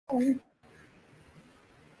Oh,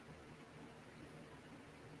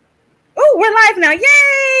 we're live now.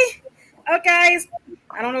 Yay! Oh, guys,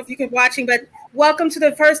 I don't know if you can be watching, but welcome to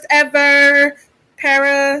the first ever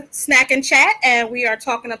Para Snack and Chat. And we are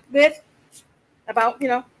talking a bit about,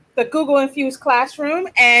 the Google Infused classroom.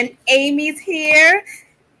 And Amy's here.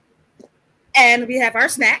 And we have our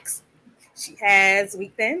snacks. She has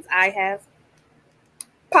wheat thins. I have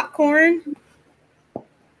popcorn,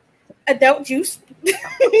 adult juice,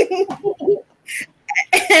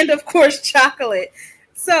 and of course, chocolate.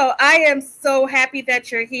 So I am so happy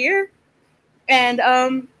that you're here. And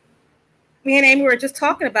me and Amy were just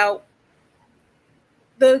talking about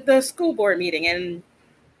the school board meeting and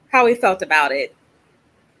how we felt about it.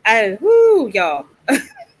 Y'all.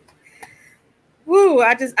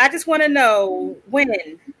 I just want to know when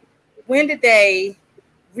did they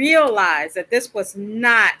realize that this was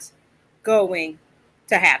not going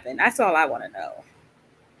to happen? That's all I want to know.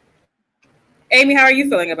 Amy, how are you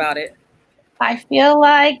feeling about it? I feel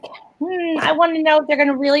like I want to know if they're going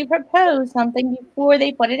to really propose something before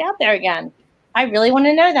they put it out there again. I really want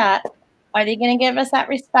to know that. Are they going to give us that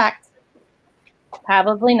respect?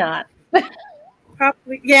 Probably not.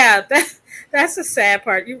 Probably, yeah. That's the sad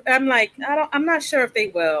part. I'm not sure if they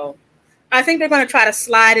will. I think they're going to try to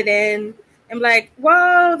slide it in and be like,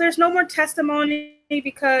 well, there's no more testimony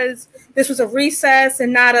because this was a recess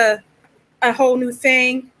and not a whole new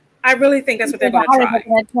thing. I really think that's what they're going to try. They're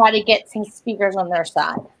going to try to get some speakers on their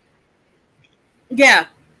side. Yeah.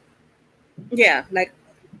 Yeah. Like,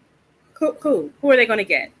 who are they going to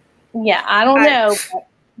get? Yeah, I don't know.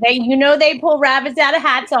 They pull rabbits out of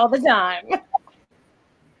hats all the time.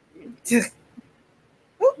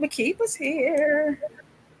 Oh, McKee was here.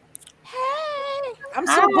 Hey, I'm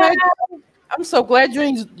so glad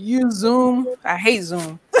you use Zoom. I hate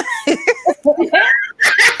Zoom.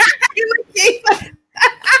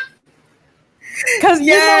 Because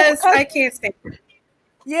yes, I can't stand it.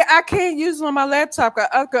 Yeah, I can't use it on my laptop.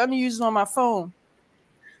 I can only use it on my phone.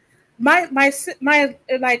 My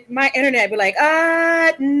internet be like,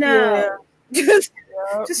 no. Yeah.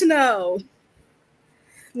 just no.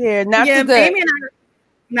 Yeah, not today. Amy and I,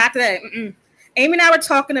 not today. Amy and I were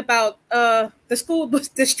talking about the school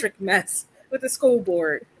district mess with the school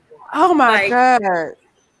board. Oh my God.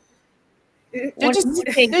 Did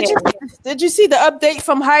you see the update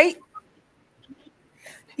from Height?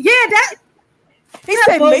 Yeah, he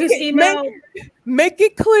said make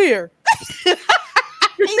it clear. He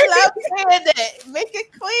loves saying that. Make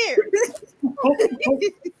it clear.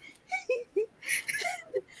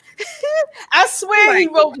 I swear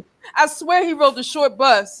he rode the short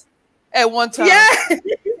bus at one time. Yeah.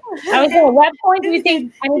 I was at what point do you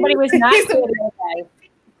think anybody was not clear?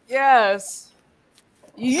 Yes.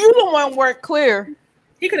 You don't want work clear.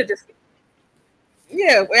 He could have just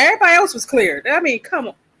everybody else was clear. I mean, come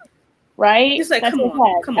on. Right? Just like, come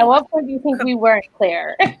on. At what point do you think we weren't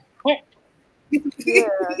clear? Yeah.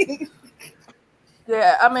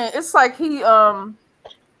 Yeah, I mean, it's like he doesn't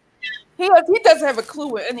have a clue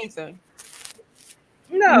with anything.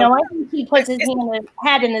 No, I think he puts his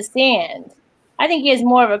head in the sand. I think he has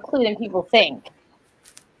more of a clue than people think.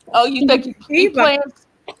 Oh, you think he playing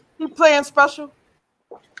special?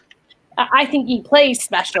 I think he plays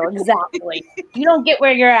special. Exactly. You don't get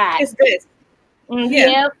where you're at. It's this.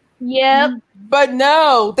 Yep. But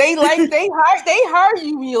no, they hire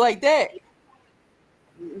you when you like that.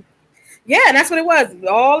 Yeah, that's what it was.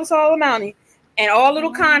 All amounting, and all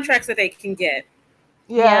little contracts that they can get.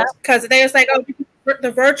 Yeah, because they was like, oh,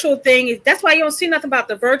 the virtual thing is. That's why you don't see nothing about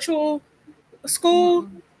the virtual school.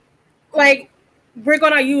 Like, we're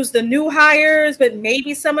gonna use the new hires, but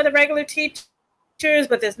maybe some of the regular teachers,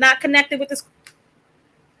 but it's not connected with this.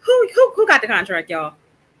 Who got the contract, y'all?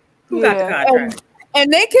 Who got the contract?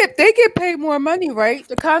 And they get paid more money, right?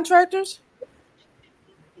 The contractors,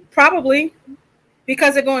 probably.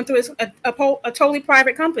 Because they're going through a totally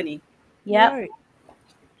private company. Yep. Right.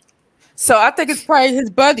 So I think it's probably his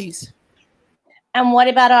buddies. And what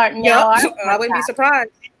about our I wouldn't be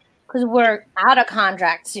surprised. Because we're out of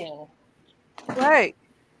contract soon. Right.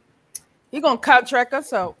 He's going to contract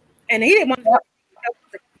us out. And he didn't want to.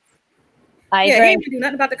 He didn't do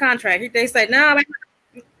nothing about the contract. They said, no.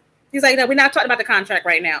 He's like, no, we're not talking about the contract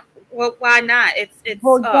right now. Well, why not? It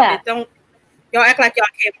don't. Y'all act like y'all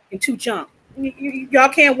can't walk in two jump. Y'all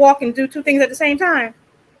can't walk and do two things at the same time.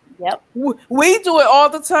 Yep. We do it all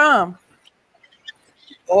the time.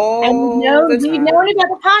 And we know about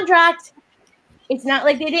the contract. It's not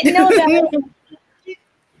like they didn't know about it.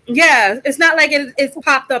 Yeah, it's not like it's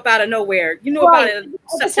popped up out of nowhere. You know about it in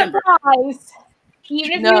September. Surprise.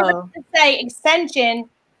 Even if we were to say extension,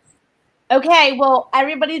 Okay, well,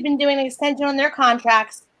 everybody's been doing an extension on their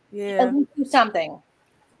contracts. Yeah. At least do something.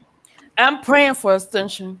 I'm praying for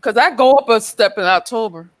extension because I go up a step in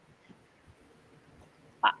October.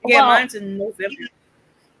 Yeah, mine's in November.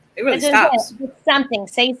 It really stops. Something.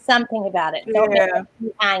 Say something about it. Don't let it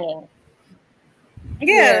be hanging.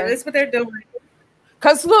 Yeah, that's what they're doing.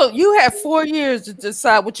 Because look, you have 4 years to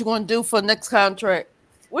decide what you're going to do for the next contract.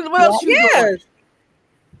 What else you doing?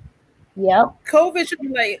 Yep. COVID should be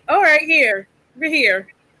like, all right, we're here.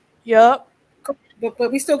 Yep.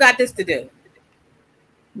 But we still got this to do.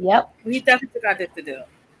 Yep. We definitely got this to do.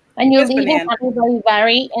 And you're leaving everybody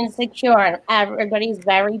very insecure and everybody's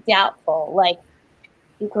very doubtful. Like,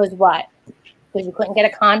 because what? Because you couldn't get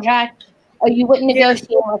a contract? Or you wouldn't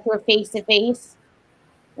negotiate unless you were face to face?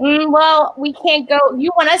 Well, we can't go.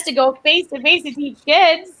 You want us to go face to face to teach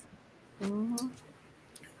kids? Mm-hmm.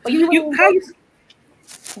 But you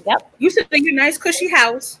sit in your nice cushy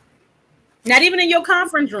house, not even in your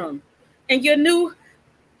conference room, in your new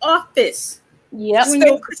office. Yep.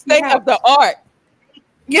 State of the art.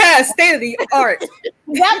 Yeah, state of the art.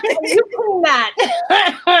 Yep, you clean that.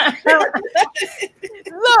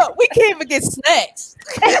 Look, we can't even get snacks.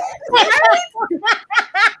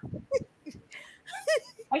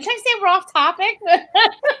 Are you trying to say we're off topic?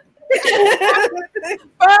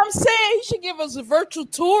 But I'm saying he should give us a virtual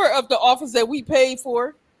tour of the office that we paid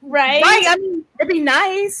for. Right. I mean, it'd be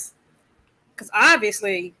nice. Because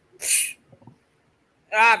obviously.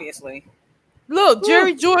 Look,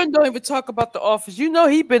 Jerry Jordan don't even talk about the office. You know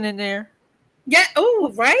he been in there. Yeah.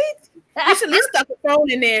 Oh, right? You should at least stuck a phone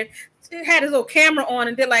in there. Had his little camera on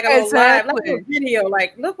and did like a little live, like a little video.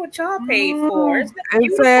 Like, look what y'all paid for.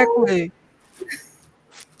 Exactly.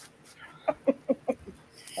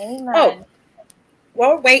 Amen. Oh,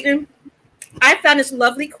 while we're waiting, I found this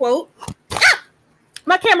lovely quote. Ah!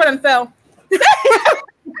 My camera done fell.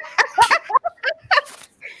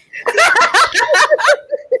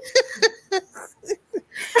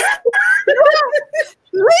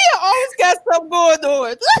 Leah always got something going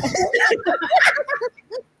on.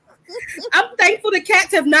 I'm thankful the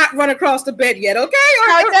cats have not run across the bed yet, okay? They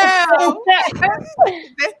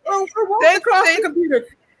across the computer.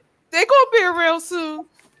 They're going to be around soon.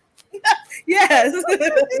 Yes.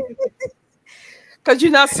 Because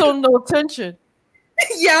you're not showing no attention.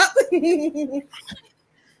 Yep.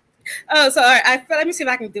 Oh, so all right, let me see if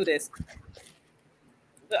I can do this.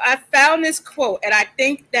 I found this quote, and I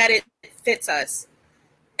think that it fits us.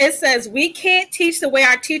 It says, "We can't teach the way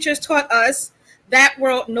our teachers taught us. That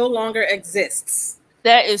world no longer exists."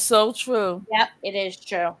 That is so true. Yep, it is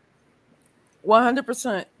true.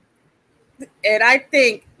 100%. And I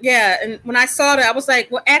think, yeah, and when I saw that, I was like,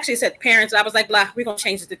 well, actually it said parents. I was like, blah, we're going to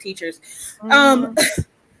change it to teachers.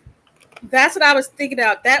 That's what I was thinking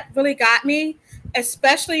about. That really got me,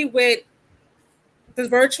 especially with the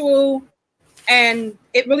virtual, and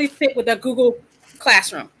it really fit with the Google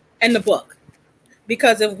Classroom and the book.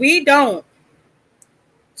 Because if we don't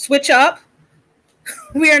switch up,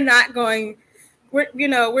 we are not going,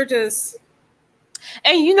 we're just.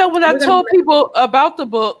 And when I told people about the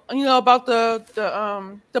book, about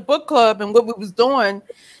the book club and what we was doing,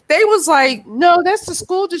 they was like, "No, that's the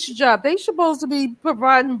school district job. They supposed to be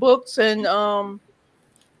providing books and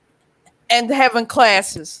having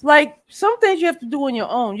classes. Like some things you have to do on your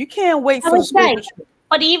own. You can't wait for the school district."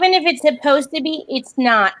 But even if it's supposed to be, it's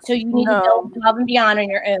not. So you need to go above and beyond on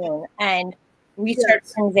your own and research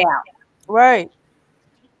things out. Right.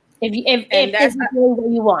 If this is really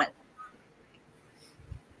what you want.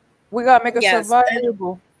 We gotta make it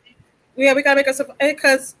survivable. Yeah, we gotta make it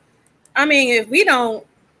because, I mean, if we don't,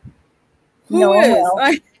 no one will.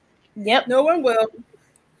 Like, yep, no one will,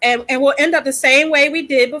 and we'll end up the same way we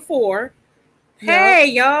did before. Yep. Hey,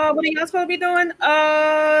 y'all, what are y'all supposed to be doing?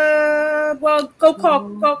 Well, go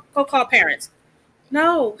call parents.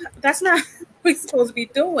 No, that's not what we're supposed to be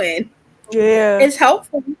doing. Yeah, it's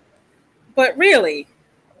helpful, but really,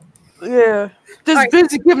 just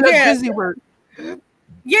busy giving us busy work.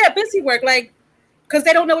 Yeah, busy work, like, because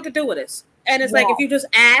they don't know what to do with us. And it's like, if you just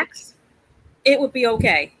ask, it would be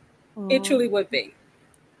okay. It truly would be.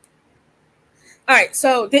 All right,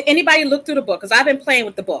 so did anybody look through the book? Because I've been playing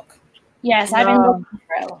with the book. Yes, I've been looking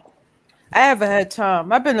through. I haven't had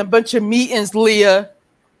time. I've been in a bunch of meetings, Leah.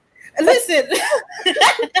 Listen.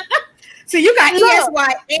 So you got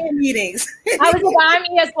ESY and meetings. I'm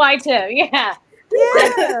ESY too, yeah.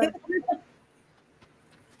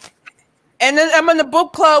 And then I'm in the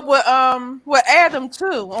book club with Adam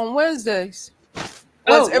too on Wednesdays.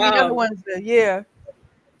 Every other Wednesday, yeah.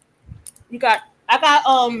 I got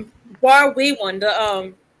Bar We one.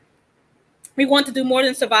 We Want to Do More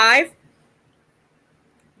Than Survive.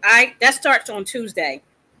 That starts on Tuesday.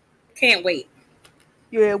 Can't wait.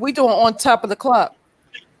 Yeah, we doing on top of the clock.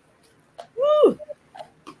 Woo.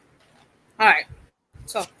 All right.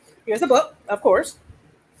 So here's the book, of course,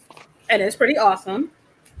 and it's pretty awesome.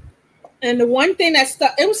 And the one thing that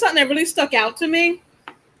it was something that really stuck out to me.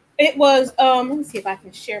 It was let me see if I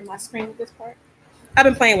can share my screen with this part. I've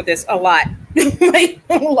been playing with this a lot, like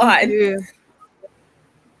a lot. Yeah.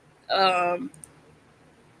 Let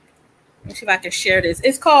me see if I can share this.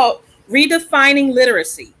 It's called Redefining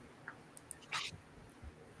Literacy.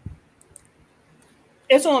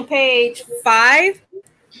 It's on page 5.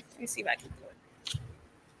 Let me see if I can do it.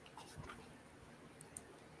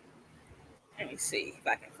 Let me see if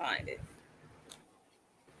I can find it.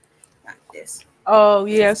 Not this. Oh,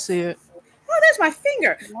 yeah, I see it. Oh, there's my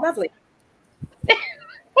finger. Lovely.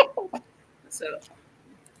 So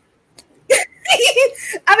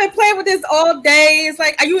I've been playing with this all day. It's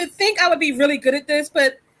like you would think I would be really good at this,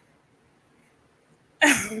 but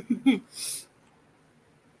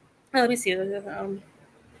let me see.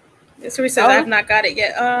 This says I've not got it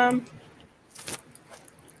yet.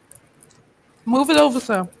 Move it over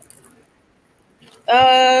some.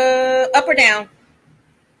 Up or down?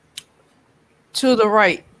 To the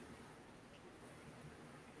right.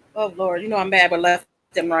 Oh Lord, you know I'm bad with left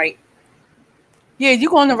and right. Yeah,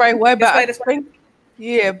 you're going the right way, but I think,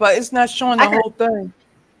 yeah, but it's not showing the whole thing.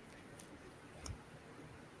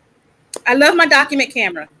 I love my document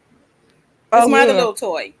camera. It's my other little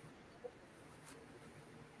toy.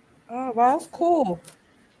 Oh, wow, that's cool.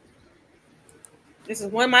 This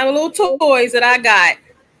is one of my little toys that I got.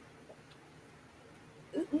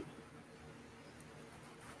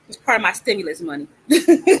 It's part of my stimulus money. This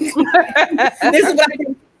is what I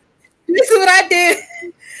did. This is what I did.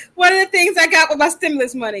 One of the things I got with my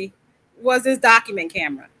stimulus money was this document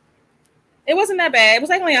camera. It wasn't that bad. It was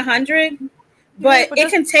like only 100, but it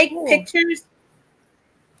can take pictures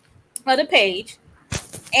of the page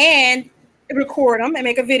and record them and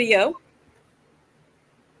make a video.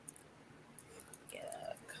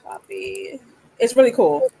 Get a copy. It's really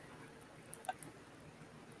cool.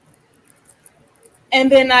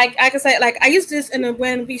 And then I can say, like, I used this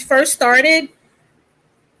when we first started.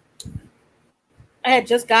 I had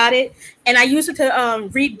just got it, and I used it to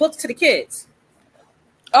read books to the kids.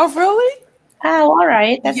 Oh, really? Oh, all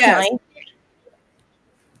right. That's nice.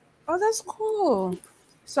 Oh, that's cool.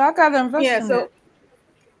 So I got to invest in it.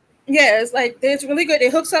 Yeah, it's like it's really good.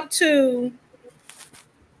 It hooks up to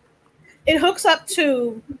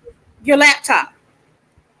your laptop.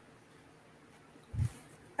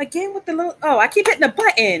 Again with the little I keep hitting the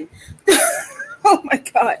button. Oh my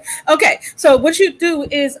god. Okay, so what you do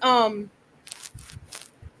is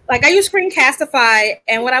like I use Screencastify,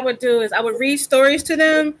 and what I would do is I would read stories to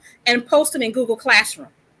them and post them in Google Classroom.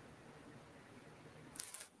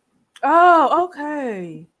 Oh,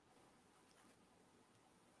 okay.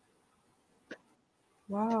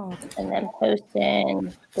 Wow. And then post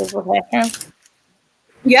in Google Classroom?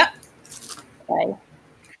 Yep. Okay.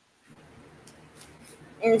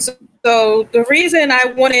 And so the reason I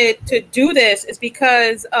wanted to do this is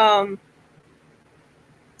because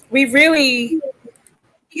we really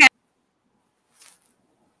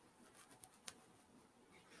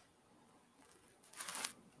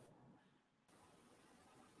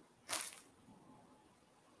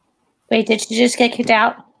Wait, did she just get kicked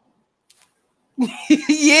out?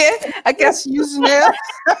 Yeah, I guess using that.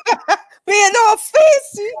 Being all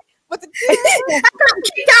fancy. But I got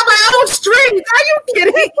kicked out my own strings. Are you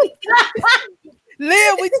kidding?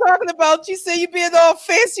 Leah, we talking about you say you being all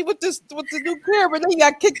fancy with the new camera, then you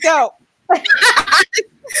got kicked out.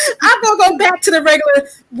 I'm gonna go back to the regular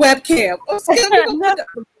webcam.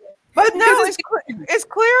 But no, it's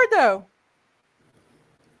clear though.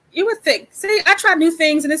 You would think. See, I try new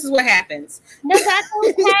things, and this is what happens. No, that's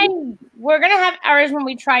okay. We're gonna have hours when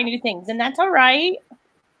we try new things, and that's all right.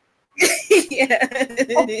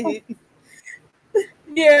 Yeah.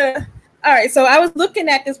 Yeah. All right. So I was looking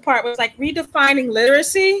at this part was like redefining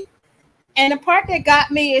literacy. And the part that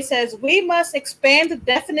got me, it says, we must expand the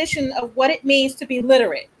definition of what it means to be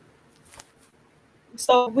literate.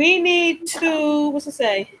 So we need to, what's it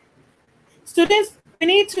say? Students, we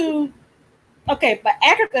need to, but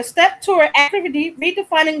the step toward accurately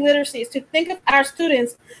redefining literacy is to think of our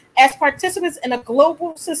students as participants in a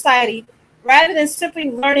global society rather than simply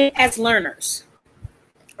learning as learners.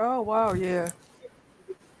 Oh, wow, yeah.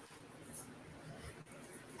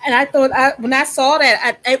 And I thought, when I saw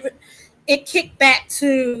that, it kicked back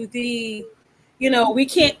to the, we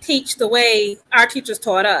can't teach the way our teachers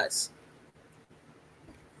taught us.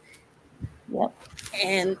 Yep.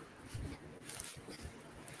 And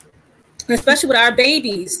especially with our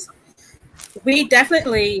babies, we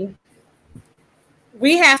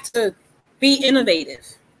have to be innovative.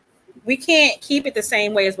 We can't keep it the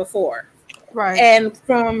same way as before. Right. And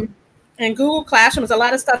in Google Classroom, there's a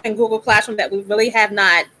lot of stuff in Google Classroom that we really have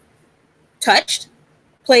not touched,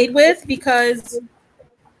 played with, because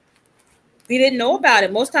we didn't know about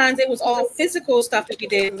it. Most times it was all physical stuff that we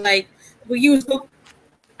did. Like we used,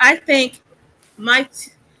 I think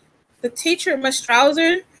the teacher, Ms.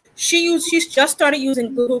 Strouser, she's just started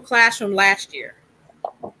using Google Classroom last year.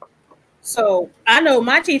 So I know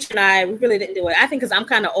my teacher and I, we really didn't do it. I think because I'm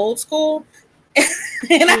kind of old school,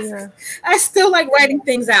 and I still like writing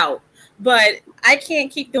things out, but I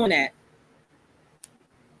can't keep doing that.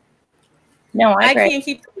 No, I agree. can't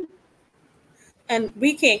keep, and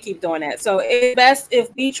we can't keep doing that. So it's best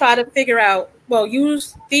if we try to figure out, well,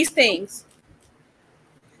 use these things,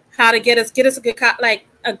 how to get us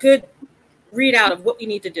a good readout of what we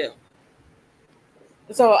need to do.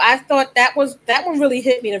 So I thought that one really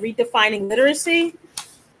hit me, the redefining literacy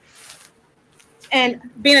and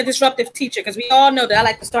being a disruptive teacher, because we all know that I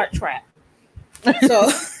like to start crap.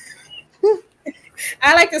 So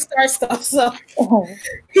I like to start stuff. So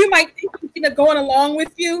you might think I'm going along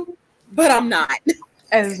with you, but I'm not.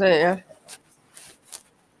 Yeah.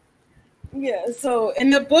 So in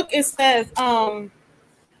the book it says,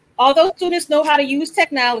 although students know how to use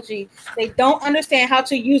technology, they don't understand how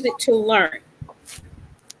to use it to learn.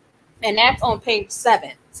 And that's on page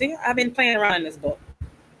 7. See, I've been playing around in this book.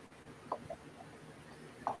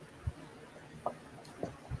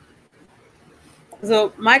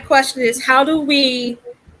 So my question is, how do we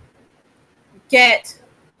as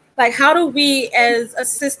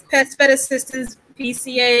SPED assistants,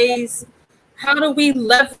 PCAs, how do we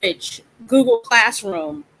leverage Google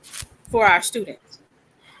Classroom for our students?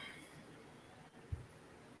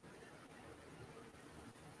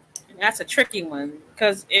 And that's a tricky one,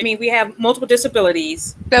 because I mean we have multiple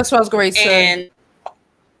disabilities. That's what I was going to say. And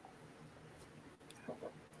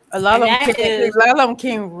a lot of them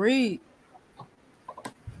can't read.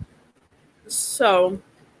 So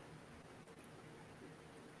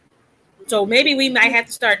maybe we might have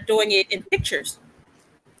to start doing it in pictures.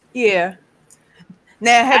 Yeah.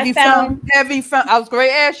 Now, have you found? I was going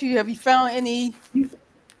to ask you, have you found any? A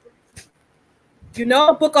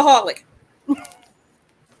bookaholic.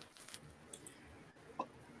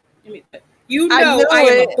 I am a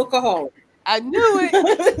bookaholic. I knew it.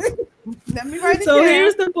 Let me write it down. So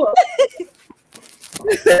here's the book.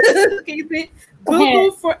 Can you see?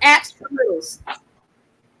 Google for apps for littles. Let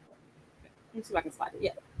me see if I can slide it.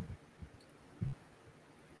 Yeah.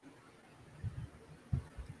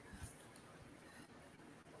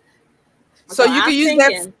 So you can use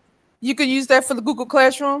that. You can use that for the Google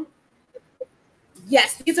Classroom.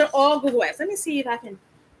 Yes, these are all Google apps. Let me see if I can.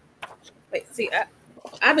 Wait, see,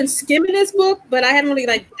 I've been skimming this book, but I haven't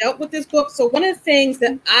really dealt with this book. So one of the things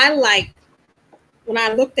that I liked when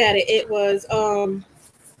I looked at it, it was let me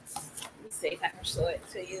see if I can show it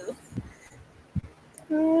to you.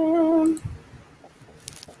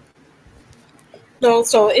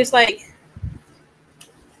 So it's like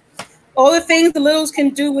all the things the littles can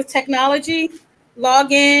do with technology,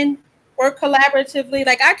 log in, work collaboratively.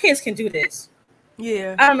 Like our kids can do this.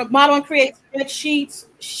 Yeah. I don't know, model and create spreadsheets,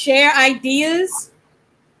 share ideas,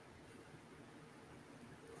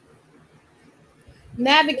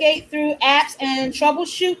 navigate through apps and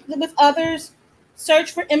troubleshoot with others,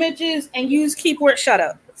 search for images, and use keyboard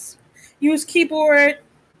shutouts. Use keyboard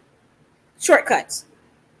shortcuts.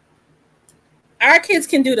 Our kids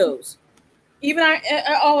can do those. Even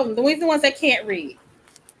all of them, even the ones that can't read.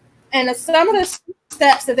 And some of the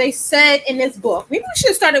steps that they said in this book, maybe we should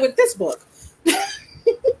have started with this book.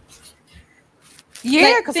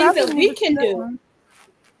 Yeah, because things that we can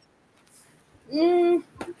do.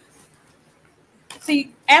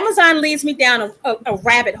 See, Amazon leads me down a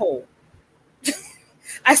rabbit hole.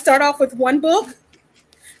 I start off with one book,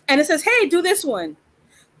 and it says, "Hey, do this one."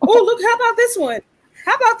 Oh, look! How about this one?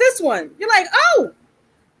 How about this one? You're like, oh,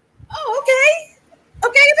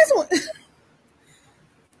 okay, this one.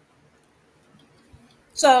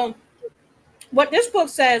 So, what this book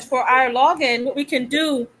says for our login, what we can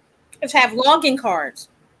do is have login cards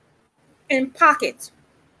in pockets.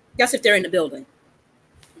 That's if they're in the building.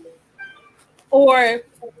 Or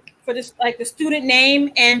for this, like the student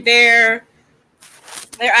name and their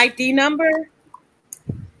ID number,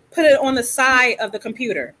 put it on the side of the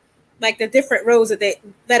computer, like the different rows that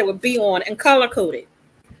it would be on, and color coded.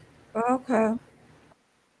 Okay.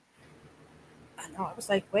 I know. I was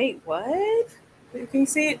like, wait, what? Can you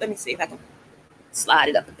see it? Let me see if I can slide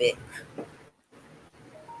it up a bit.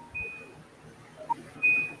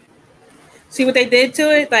 See what they did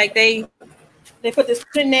to it? Like they put the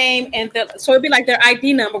student name and so it'd be like their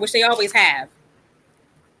ID number, which they always have,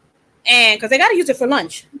 and because they got to use it for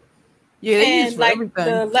lunch. Yeah, they use and it for like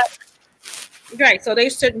everything. Right, so they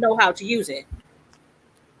should know how to use it.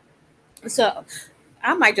 So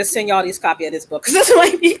I might just send y'all these copy of this book because this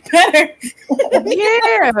might be better.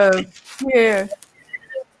 Yeah.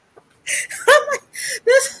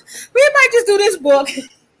 We might just do this book,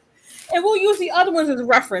 and we'll use the other ones as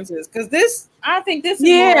references because I think this is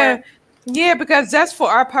more. Yeah, because that's for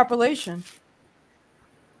our population.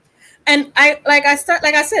 And like I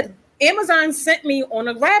said, Amazon sent me on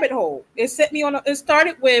a rabbit hole. It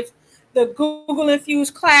started with the Google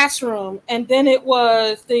Infused Classroom, and then it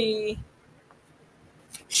was the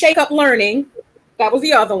Shake Up Learning. That was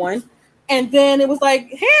the other one. And then it was like,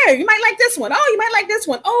 here, you might like this one. Oh, you might like this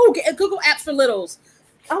one. Oh, get Google Apps for Littles.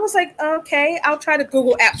 I was like, okay, I'll try the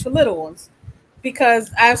Google Apps for Little ones. Because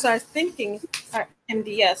as I was thinking,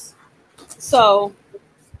 MDS. So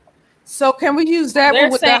can we use that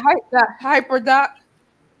one with the HyperDoc?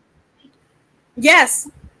 Yes.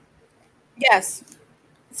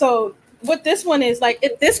 So what this one is like,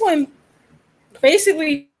 this one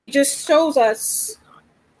basically just shows us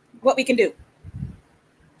what we can do.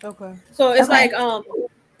 Okay. So it's like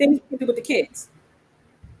things you can do with the kids.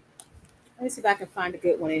 Let me see if I can find a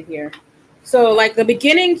good one in here. So like the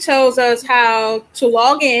beginning tells us how to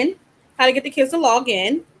log in, how to get the kids to log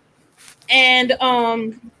in, and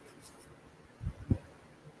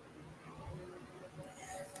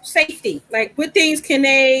safety. Like what things can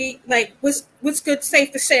they like? What's good,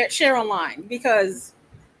 safe to share online? Because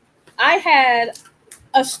I had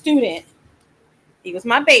a student. He was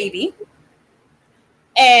my baby.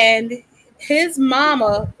 And his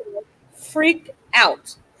mama freaked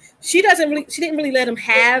out. She didn't really let him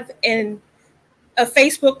have a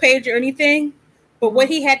Facebook page or anything. But what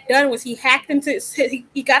he had done was he got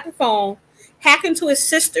the phone, hacked into his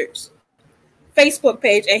sister's Facebook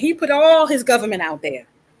page, and he put all his government out there.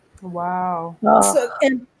 Wow.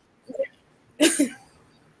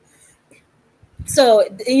 So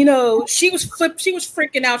she was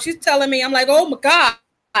freaking out. She's telling me, I'm like, oh my God.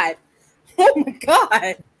 Oh my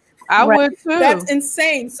God. I would too. That's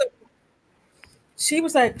insane. So she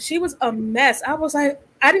was a mess. I was like,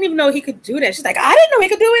 I didn't even know he could do that. She's like, I didn't know he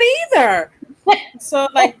could do it either. So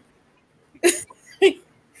like,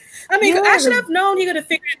 I mean, I should have known he could have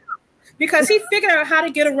figured it out because he figured out how to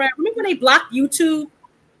get around. Remember when they blocked YouTube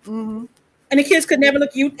and the kids could never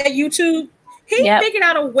look at YouTube? He figured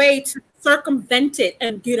out a way to circumvent it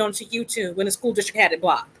and get onto YouTube when the school district had it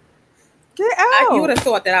blocked. Get out. You would have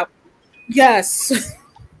thought that Yes.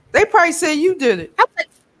 They probably said you did it. No,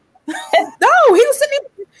 he was sitting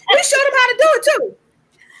there. We showed him how to do it too.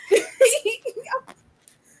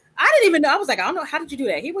 I didn't even know. I was like, I don't know. How did you do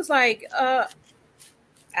that? He was like, I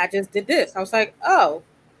just did this. I was like, oh,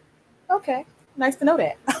 okay. Nice to know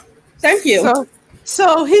that. Thank you.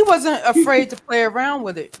 So he wasn't afraid to play around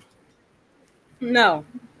with it. No.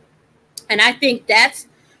 And I think that's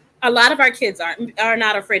a lot of our kids are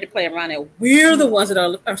not afraid to play around it. We're the ones that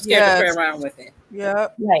are scared to play around with it. Yeah.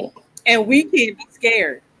 Right. And we can't be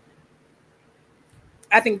scared.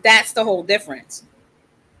 I think that's the whole difference.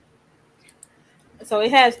 So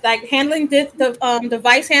it has like handling the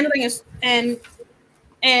device handling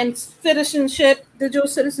and citizenship, digital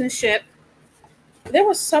citizenship. There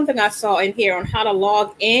was something I saw in here on how to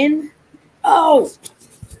log in. Oh,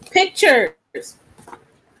 pictures.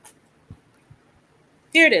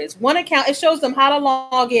 Here it is. One account. It shows them how to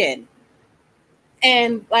log in.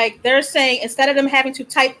 And like they're saying, instead of them having to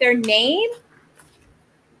type their name,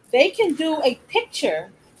 they can do a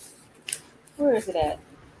picture. Where is it at?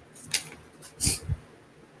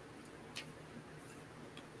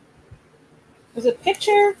 There's a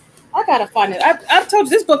picture. I gotta find it. I've told you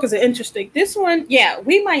this book is interesting. This one, yeah,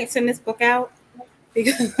 we might send this book out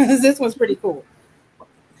because this one's pretty cool.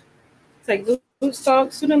 It's like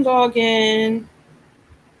student login,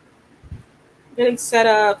 getting set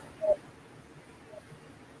up.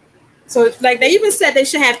 So like they even said they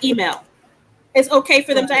should have email. It's okay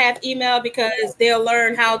for them to have email because they'll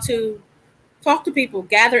learn how to talk to people,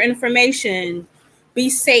 gather information, be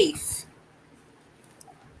safe.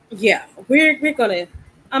 Yeah,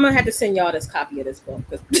 I'm gonna have to send y'all this copy of this book.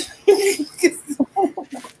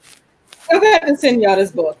 I'm gonna have to send y'all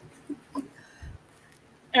this book.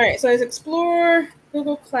 All right, so it's Explore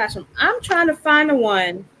Google Classroom. I'm trying to find the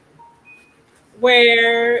one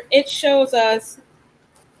where it shows us.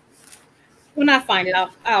 When I find it,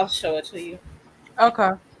 I'll show it to you.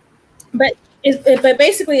 Okay. But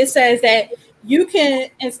basically it says that you can,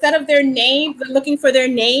 instead of their name, looking for their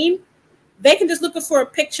name, they can just look for a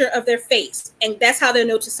picture of their face, and that's how they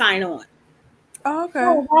know to sign on. Oh, okay.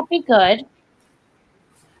 Oh, that'd be good.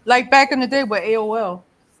 Like back in the day with AOL.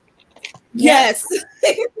 Yes.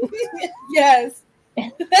 Yes.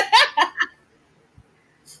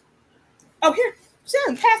 Oh, here,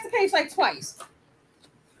 Shannon, pass the page like twice.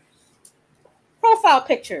 Profile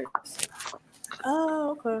pictures.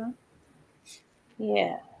 Oh, okay.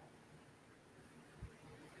 Yeah.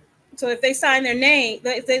 So if they sign their name,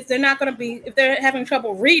 if they're not going to be, if they're having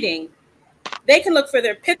trouble reading, they can look for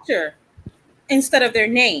their picture instead of their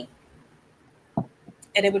name.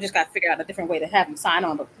 And then we just got to figure out a different way to have them sign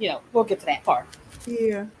on, but we'll get to that part.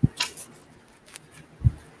 Yeah.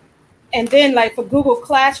 And then like for Google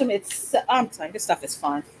Classroom, I'm sorry, this stuff is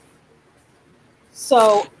fun.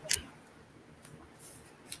 So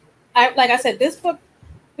like I said, this book,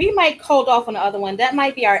 we might hold off on the other one. That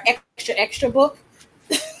might be our extra book.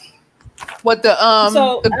 What the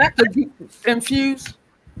Infused?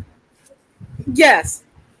 Yes.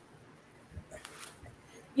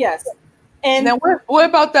 Yes. And now what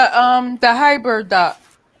about the hybrid doc?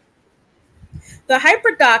 The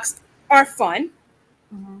hyperdocs are fun.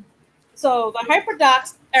 Mm-hmm. So the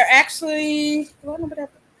hyperdocs are actually, let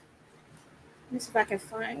me see if I can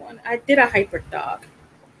find one. I did a hyperdoc.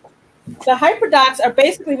 The hyperdocs are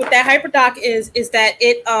basically, what that hyperdoc is that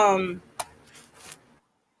it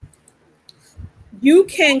you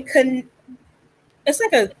can it's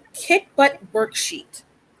like a kick butt worksheet.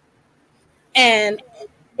 And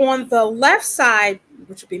on the left side,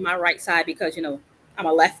 which would be my right side because I'm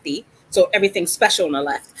a lefty, so everything's special on the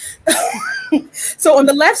left. So on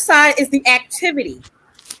the left side is the activity,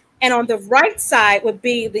 and on the right side would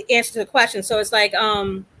be the answer to the question. So it's like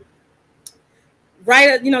do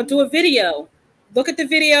a video, look at the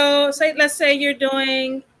video. Let's say you're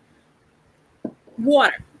doing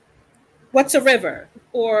water. What's a river,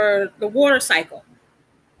 or the water cycle?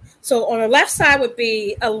 So on the left side would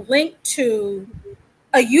be a link to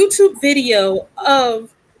a YouTube video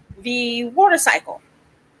of the water cycle.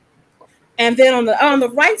 And then on the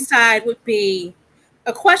right side would be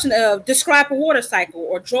a question of describe a water cycle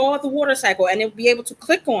or draw the water cycle, and they'll be able to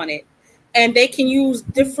click on it, and they can use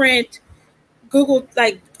different Google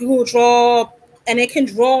Draw, and they can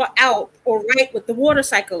draw out or write what the water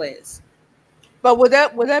cycle is. But would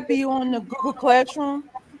that be on the Google Classroom?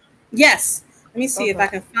 Yes. Let me see if I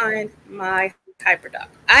can find my hyperdoc.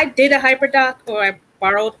 I did a hyperdoc, or I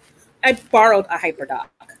borrowed a hyperdoc.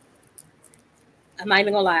 I'm not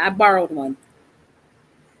even gonna lie, I borrowed one.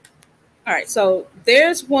 All right, so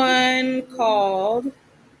there's one called,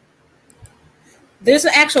 there's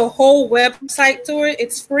an actual whole website to it.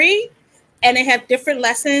 It's free, and they have different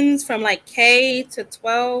lessons from like K to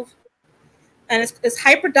 12, and it's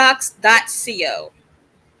hyperdocs.co.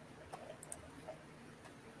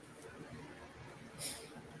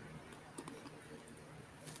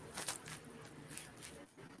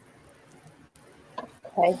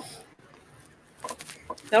 Okay.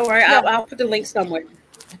 Don't worry, I'll put the link somewhere.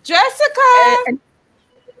 Jessica!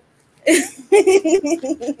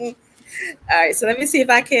 All right, so let me see if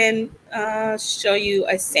I can show you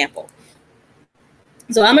a sample.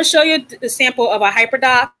 So I'm going to show you the sample of a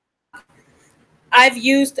hyperdoc. I've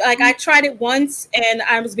used, I tried it once, and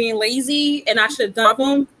I was being lazy, and I should have done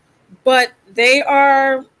them, but they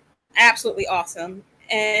are absolutely awesome.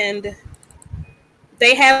 And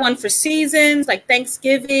they have one for seasons, like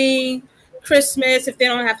Thanksgiving, Christmas. If they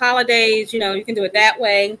don't have holidays, you can do it that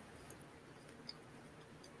way.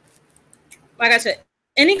 Like I said,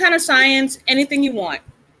 any kind of science, anything you want.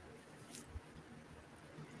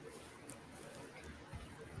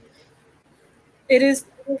 It is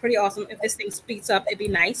pretty awesome. If this thing speeds up, it'd be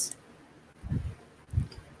nice.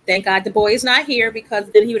 Thank God the boy is not here, because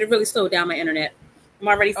then he would have really slowed down my internet. I'm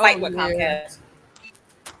already fighting with Comcast.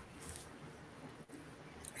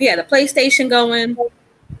 He had a PlayStation going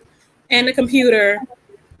and a computer.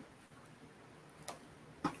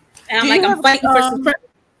 And I'm fighting for some.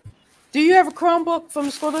 Do you have a Chromebook from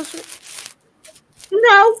the school district?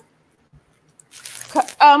 No.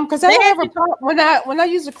 Because I don't have a problem. When I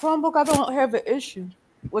use a Chromebook, I don't have an issue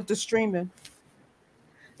with the streaming.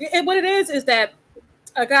 What it is that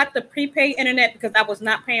I got the prepaid internet because I was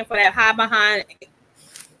not paying for that high behind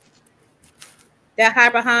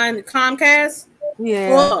Comcast.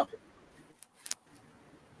 Yeah. Ugh.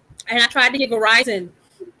 And I tried to get Verizon,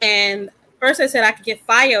 and first I said I could get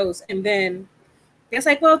Fios, and then it's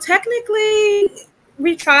like, well, technically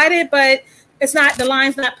we tried it, but it's not, the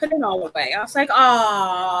line's not put in all the way. I was like,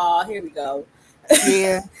 oh, here we go.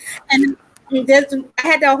 Yeah. And I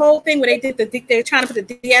had the whole thing where they're trying to put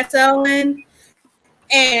the DSL in,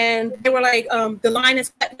 and they were like, the line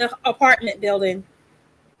is cut in the apartment building.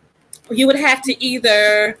 You would have to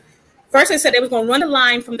either, first they said they was going to run the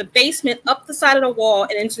line from the basement up the side of the wall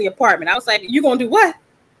and into the apartment. I was like, you going to do what?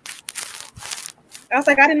 I was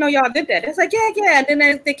like, I didn't know y'all did that. It's like, yeah. And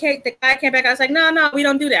then the guy came back. I was like, no, we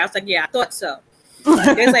don't do that. I was like, yeah, I thought so.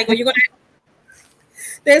 It's like, well, you're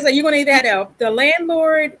gonna either have the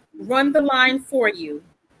landlord run the line for you,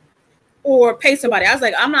 or pay somebody. I was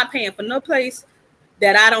like, I'm not paying for no place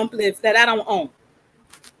that I don't own.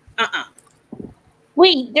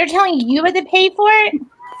 Wait, they're telling you what to pay for it?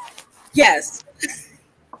 Yes.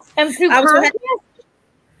 And through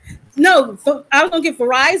No, I was gonna get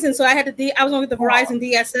Verizon, so I was gonna get the Verizon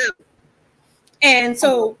DSL, and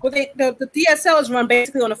so the DSL is run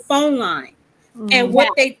basically on a phone line, and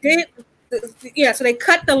what they did, so they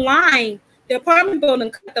cut the line. The apartment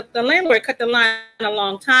building, the landlord cut the line a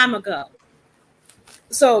long time ago.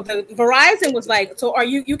 So the Verizon was like, so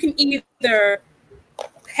you can either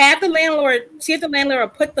have the landlord see if the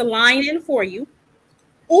landlord put the line in for you,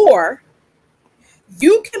 or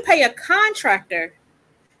you can pay a contractor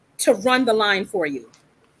to run the line for you.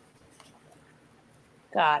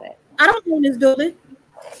 Got it. I don't own this building.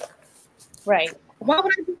 Right. Why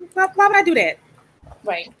would I do that?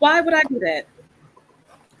 Right. Why would I do that?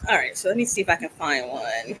 All right, so let me see if I can find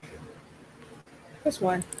one. This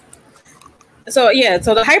one. So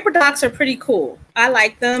the HyperDocs are pretty cool. I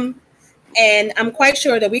like them, and I'm quite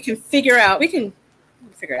sure that we can figure out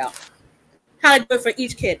how to do it for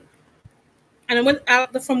each kid. And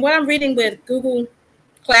from what I'm reading with Google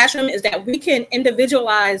Classroom is that we can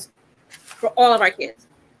individualize for all of our kids,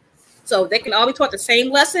 so they can all be taught the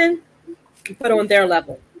same lesson and put on their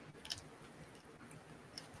level.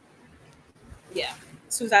 Yeah,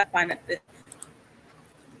 as soon as I find it.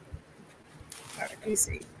 All right, let me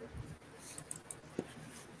see.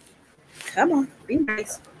 Come on, be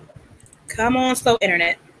nice. Come on, slow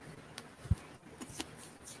internet.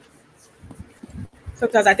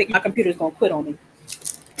 Sometimes I think my computer's gonna quit on me.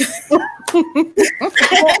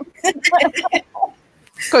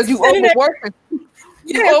 Because you overworking.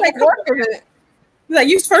 You overworking it. Like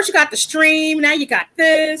you got the stream, now you got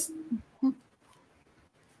this.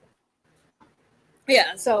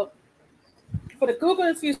 Yeah, so for the Google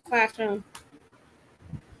Infused Classroom,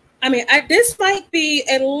 I mean, this might be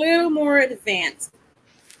a little more advanced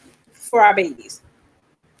for our babies.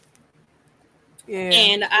 Yeah.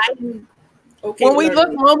 And I'm okay. When we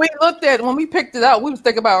picked it out, we was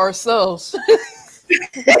thinking about ourselves.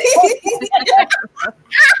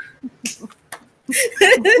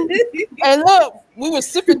 And look, we were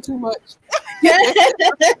sipping too much.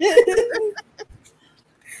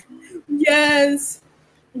 Yes.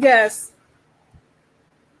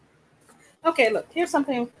 Okay, look, here's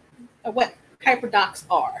something what HyperDocs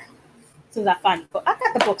are. As soon as I find the book, I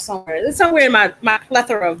got the book somewhere. It's somewhere in my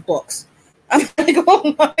plethora of books. I'm like,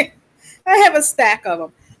 oh my, I have a stack of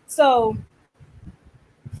them. So,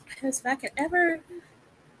 if I can ever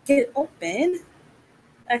get it open,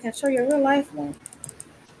 I can show you a real life one.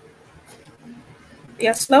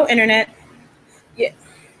 Yeah, slow internet. Yeah.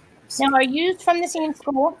 Now, are you from the same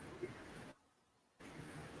school?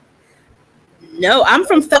 No, I'm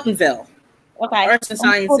from Feltonville. Okay. Arts and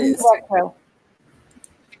Sciences.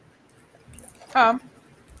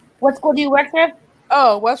 What school do you work through?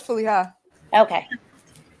 Oh, West Philly High. Okay.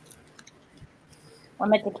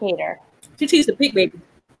 I'm at Decatur. She teaches the big baby.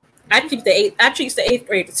 I teach the eighth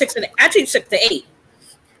grade, the sixth and I teach 6 to 8.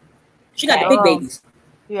 She got the big babies.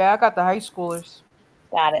 Yeah, I got the high schoolers.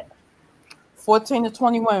 Got it. 14 to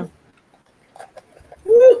 21.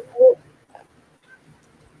 Woo.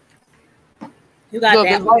 You got Look,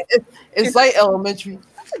 that. it's like elementary.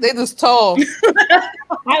 They just tall.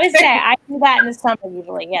 I would say I do that in the summer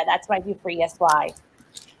usually. Yeah, that's what I do for ESY.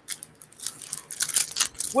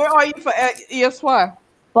 Where are you for ESY?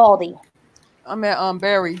 Baldy. I'm at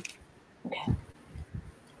Barry. Okay.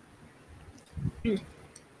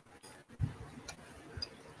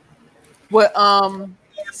 With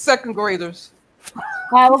second graders.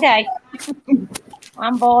 Oh, okay.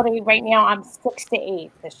 I'm Baldy right now. I'm 6 to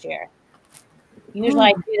 8 this year. Usually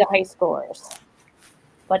I do the high schoolers,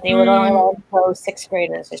 but they would only let go 6th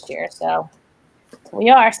graders this year. So we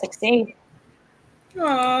are 6 to 8.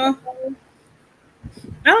 Aww.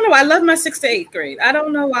 I don't know. I love my 6th to 8th grade. I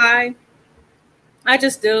don't know why. I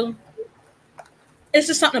just do. It's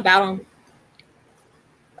just something about them.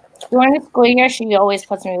 During the school year, she always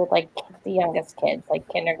puts me with like the youngest kids, like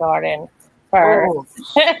kindergarten. For Oh.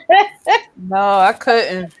 No, I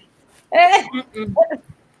couldn't. Mm-mm.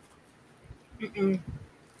 Mm-mm.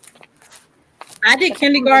 I did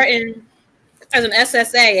kindergarten as an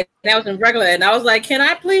SSA. I was in regular ed, and I was like, can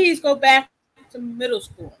I please go back to middle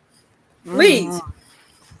school? Please.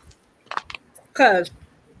 Because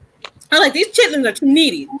I'm like, these chitlins are too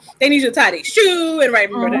needy. They need you to tie their shoe and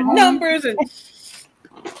remember their numbers. And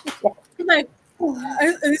like,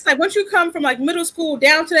 it's like once you come from like middle school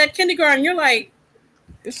down to that kindergarten, you're like,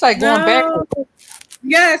 it's like going back.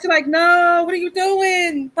 Yeah, it's like, no, what are you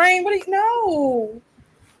doing? Brain, what are you, no.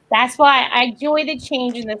 That's why I enjoy the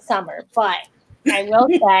change in the summer. But I will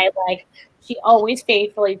say, like, she always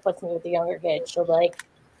faithfully puts me with the younger kids. She'll be like,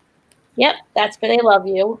 yep, that's where they love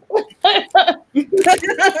you.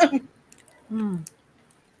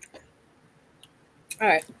 All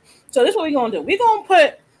right. So this is what we're going to do. We're going to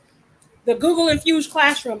put the Google Infused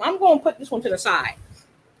Classroom. I'm going to put this one to the side.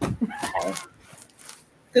 Because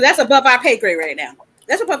that's above our pay grade right now.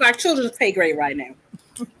 That's above our children's pay grade right now.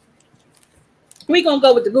 We're going to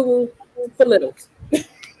go with the Google for littles.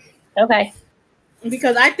 Okay.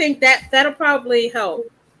 Because I think that'll probably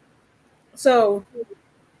help. So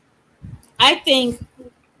I think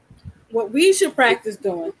what we should practice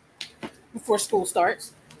doing before school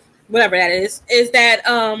starts, whatever that is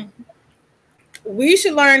that we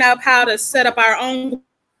should learn up how to set up our own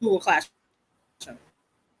Google Classroom.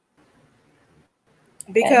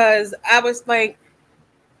 Because I was like,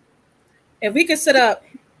 if we could set up,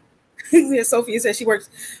 Sophia said she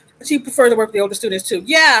prefers to work with the older students too.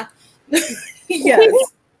 Yeah. Yes.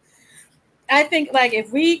 I think like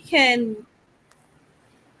if we can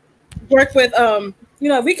work with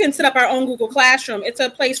if we can set up our own Google Classroom, it's a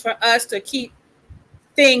place for us to keep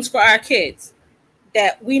things for our kids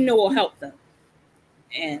that we know will help them.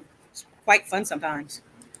 And it's quite fun sometimes.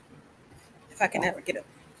 If I can ever get it.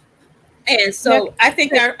 And so I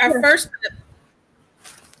think our first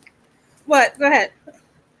what? Go ahead.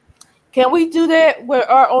 Can we do that with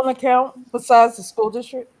our own account besides the school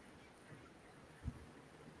district?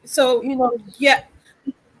 So yeah.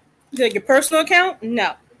 Your personal account?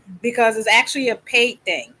 No. Because it's actually a paid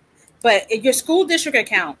thing. But your school district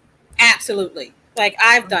account, absolutely. Like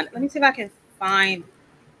I've done it. Let me see if I can find.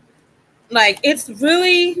 Like it's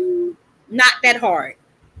really not that hard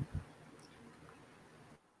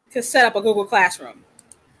to set up a Google Classroom.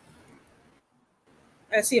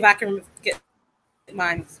 Let's see if I can get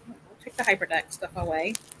mine. Take the hyperdeck stuff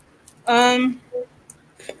away.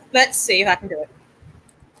 Let's see if I can do it.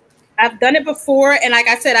 I've done it before, and like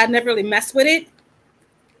I said, I've never really messed with it.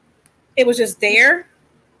 It was just there.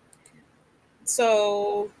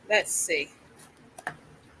 So let's see.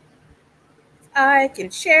 I can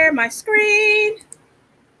share my screen.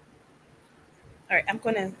 All right, I'm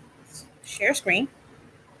going to share screen.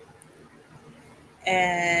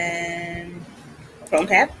 And Chrome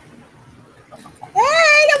tab.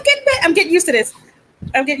 Hey, I'm getting used to this.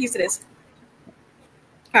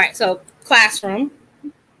 All right, so classroom.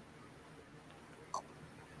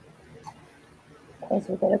 Okay,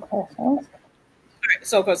 so we go to classrooms. All right,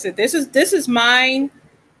 so this is mine.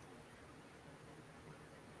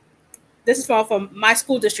 This is from my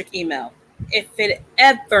school district email. If it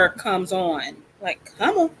ever comes on, like,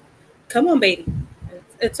 come on, baby.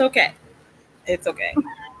 It's okay. It's okay.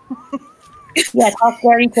 Yeah, talk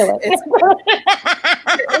dirty to it.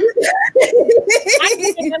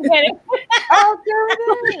 I'm kidding. Oh,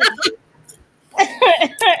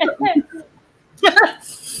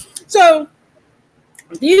 so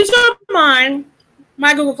these are my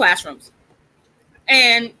Google Classrooms.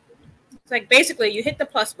 And it's like basically you hit the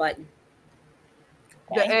plus button.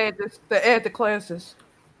 To add the classes.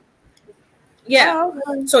 Yeah. Oh,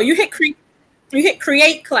 okay. So you hit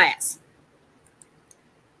create class.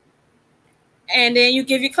 And then you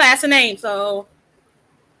give your class a name. So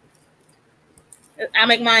I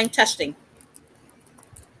make mine testing.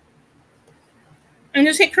 And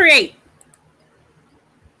just hit create.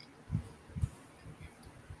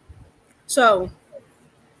 So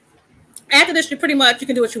after this, you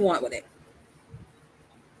can do what you want with it.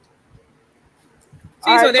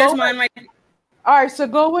 See, so there's mine right there. All right, so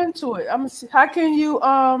go into it. I'm gonna see how can you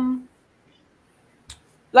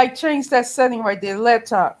like change that setting right there,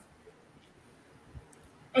 laptop.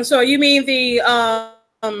 So you mean the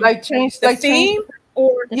like change the theme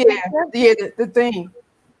or the theme.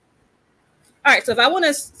 All right, so if I want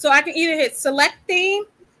to, so I can either hit select theme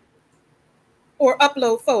or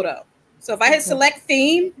upload photo. So if I hit select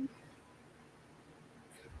theme,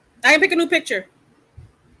 I can pick a new picture.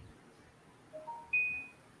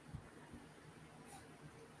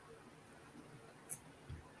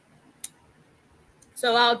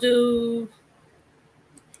 So I'll do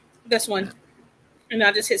this one, and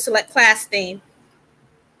I'll just hit select class theme,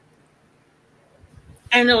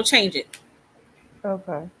 and it'll change it.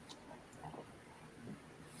 Okay.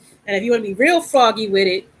 And if you want to be real froggy with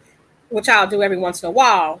it, which I'll do every once in a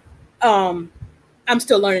while, I'm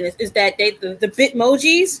still learning this, is that the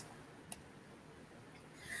Bitmojis,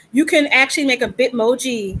 you can actually make a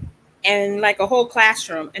Bitmoji and like a whole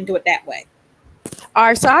classroom and do it that way. All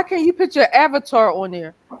right, so how can you put your avatar on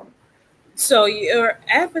there? So your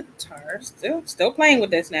avatar still playing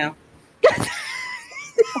with this now.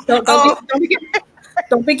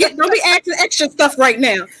 Don't be asking extra stuff right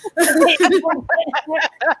now.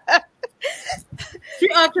 She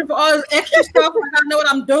asking for all this extra stuff. Like I know what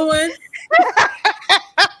I'm doing.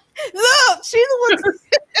 Look, she's the one.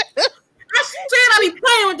 I said I be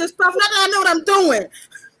playing with this stuff. Not that I know what I'm doing.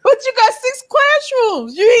 But you got 6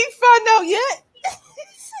 classrooms. You ain't found out yet.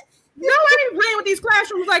 No, I ain't playing with these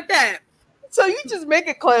classrooms like that. So you just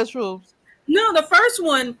making classrooms. No, the first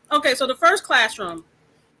one. Okay, so the first classroom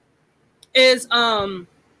is who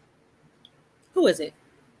is it?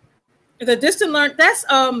 The distant learn. That's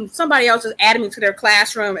somebody else just added me to their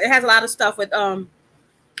classroom. It has a lot of stuff with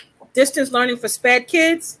distance learning for SPED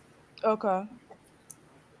kids. Okay.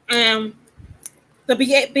 And the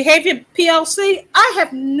behavior PLC, I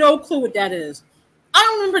have no clue what that is. I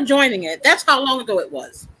don't remember joining it. That's how long ago it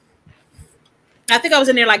was. I think I was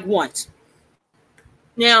in there like once.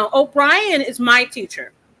 Now, O'Brien is my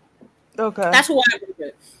teacher. Okay. That's who I work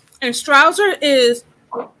with. And Strouser is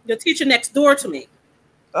the teacher next door to me.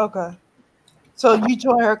 Okay. So you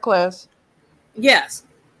join her class? Yes.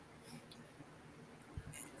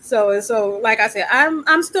 So like I said,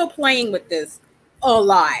 I'm still playing with this a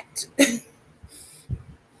lot.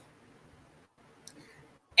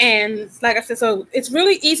 And like I said, so it's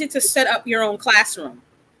really easy to set up your own classroom.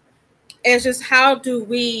 It's just how do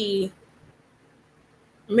we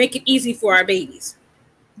make it easy for our babies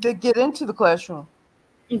to get into the classroom?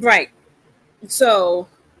 Right. So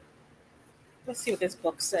let's see what this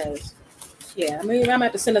book says. Yeah, maybe I might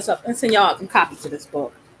have to send us up and send y'all some copies of this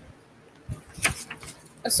book.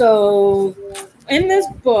 So in this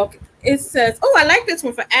book, it says, oh, I like this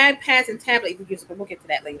one for iPads and tablet users, but we'll get to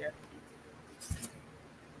that later.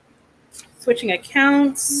 Switching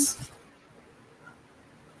accounts.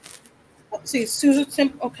 Let's see,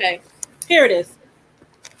 Susan. Okay, here it is.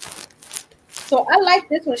 So I like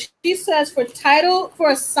this one. She says for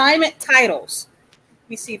assignment titles. Let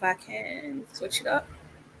me see if I can switch it up.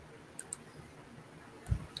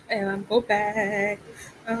 And go back.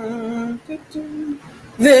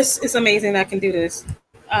 This is amazing. I can do this.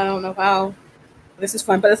 I don't know how. This is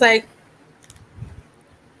fun, but it's like,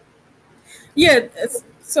 yeah.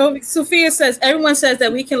 So Sophia says everyone says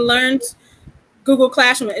that we can learn Google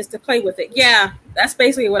Classroom is to play with it. Yeah, that's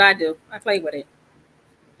basically what I do. I play with it.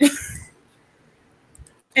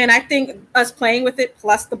 And I think us playing with it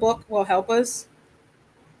plus the book will help us.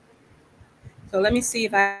 So let me see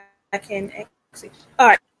if I can actually. All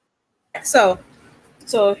right. So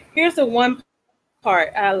here's the one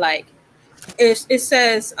part I like. It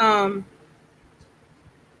says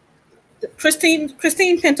Christine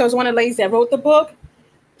Pinto is one of the ladies that wrote the book.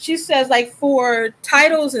 She says, like, for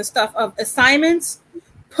titles and stuff of assignments,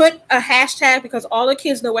 put a hashtag because all the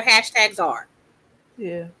kids know what hashtags are.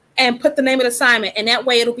 Yeah. And put the name of the assignment, and that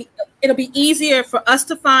way it'll be easier for us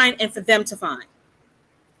to find and for them to find.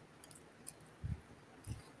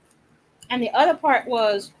 And the other part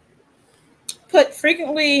was put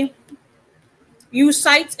frequently used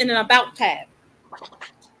sites in an about tab,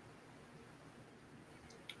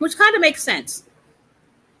 which kind of makes sense.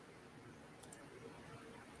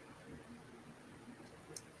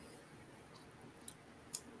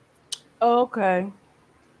 Okay.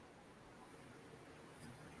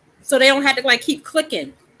 So they don't have to like keep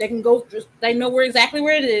clicking. They can go. They know exactly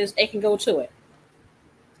where it is. They can go to it.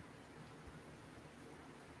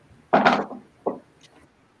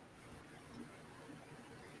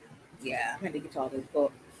 Yeah, I'm going to get to all this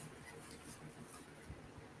book.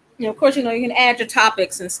 Of course, you can add your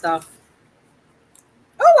topics and stuff.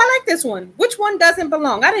 Oh, I like this one. Which one doesn't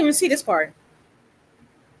belong? I didn't even see this part.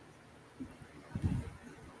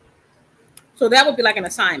 So that would be like an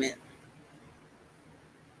assignment.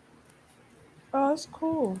 Oh, that's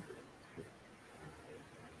cool.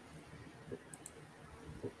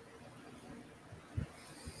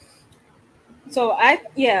 So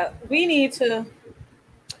we need to.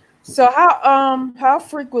 So how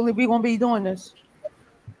frequently we gonna be doing this?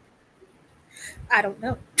 I don't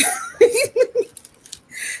know.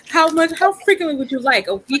 How frequently would you like?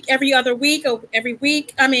 A week, every other week, or every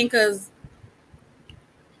week? I mean, because.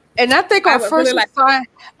 And I think our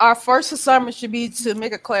first assignment should be to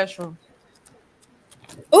make a classroom.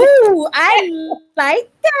 Ooh, I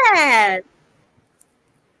like that.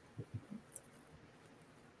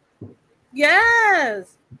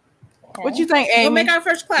 Yes. What you think, Amy? We'll make our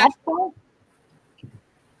first class. Cool.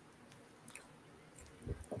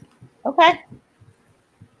 Okay.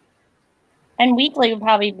 And weekly would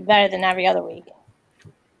probably be better than every other week.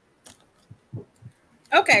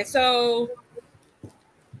 Okay, so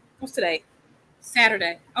what's today?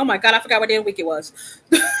 Saturday. Oh my God, I forgot what day of the week it was.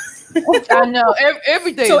 I know.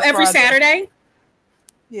 Every day. So every Friday. Saturday?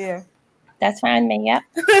 Yeah. That's fine, me. Yep.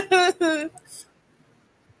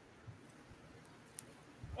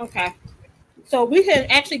 Okay. So we can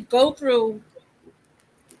actually go through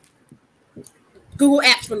Google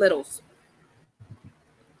Apps for Littles.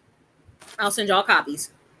 I'll send y'all copies.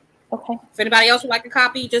 Okay. If anybody else would like a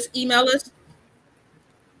copy, just email us.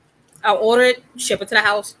 I'll order it, ship it to the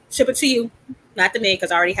house, ship it to you, not to me because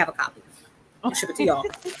I already have a copy. I'll ship it to y'all.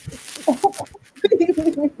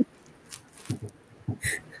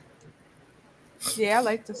 Yeah, I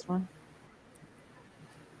like this one.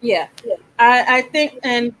 Yeah. I think,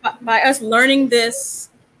 and by us learning this,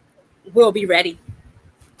 we'll be ready.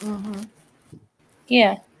 Mm-hmm.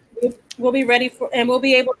 Yeah. We'll be ready for, and we'll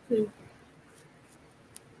be able to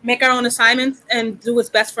make our own assignments and do what's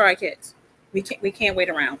best for our kids. We can't wait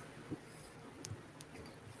around.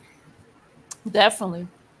 Definitely.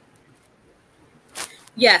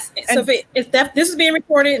 Yes. So if this is being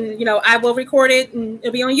recorded, and I will record it, and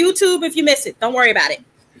it'll be on YouTube if you miss it. Don't worry about it.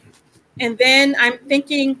 And then I'm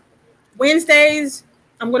thinking Wednesdays,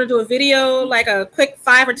 I'm going to do a video, like a quick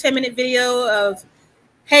 5 or 10 minute video of,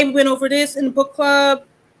 hey, we went over this in the book club.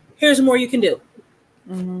 Here's more you can do.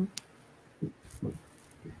 Mm-hmm.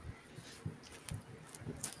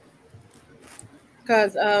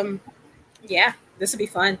 Because, yeah, this would be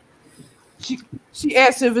fun. She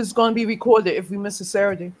asked if it's going to be recorded if we miss a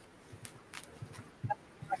Saturday.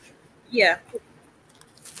 Yeah.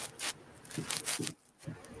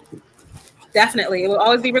 Definitely. It will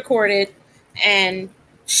always be recorded, and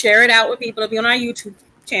share it out with people. It'll be on our YouTube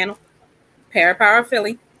channel, Power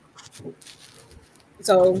Philly.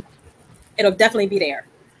 So it'll definitely be there.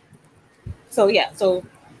 So yeah, so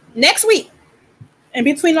next week, in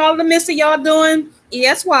between all the mess that y'all doing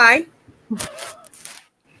ESY, I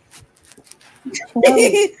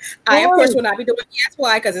of course will not be doing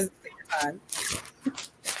ESY because it's time.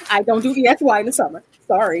 I don't do ESY in the summer.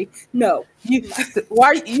 Sorry, no.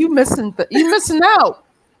 Why you missing? You missing out?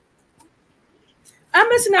 I'm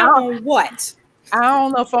missing out on what? I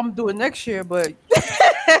don't know if I'm doing next year, but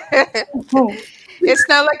it's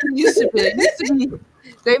not like it used to be. It used to be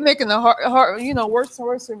they making the hard, worse and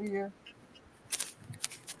worse every year.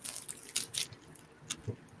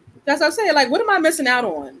 That's what I'm saying. Like, what am I missing out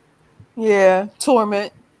on? Yeah,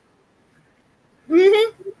 torment.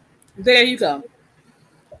 Mm-hmm. There you go.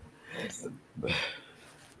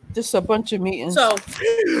 Just a bunch of meetings. So,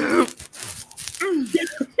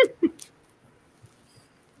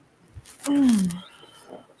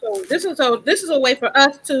 this is a way for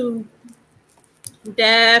us to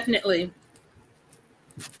definitely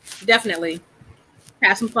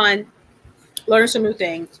have some fun, learn some new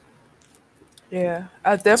things. Yeah,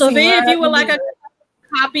 I definitely. So then, if you would like a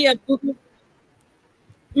copy of Google,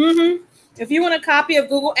 if you want a copy of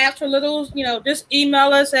Google Apps for Littles, just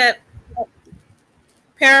email us at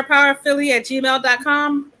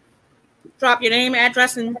parapowerphilly@gmail.com. Drop your name,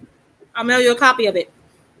 address, and I'll mail you a copy of it.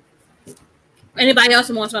 Anybody else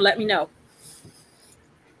who wants to let me know.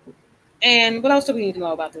 And what else do we need to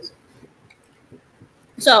know about this?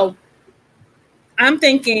 So I'm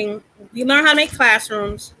thinking we learn how to make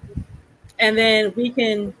classrooms, and then we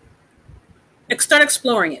can start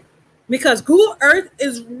exploring it, because Google Earth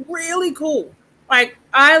is really cool. Like,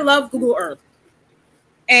 I love Google Earth.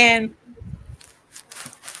 And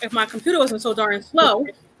if my computer wasn't so darn slow,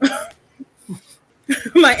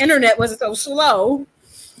 my internet wasn't so slow,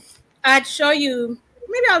 I'd show you.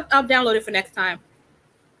 Maybe I'll download it for next time.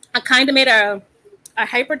 I kind of made a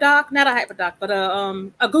hyperdoc, not a hyperdoc, but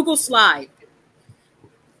a Google slide.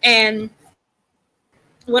 And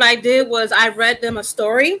what I did was I read them a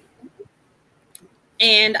story,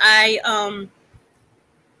 and I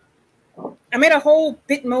made a whole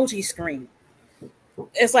Bitmoji screen.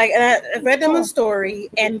 It's like I read them a story,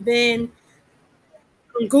 and then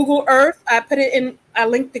on Google Earth, I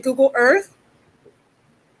linked to Google Earth,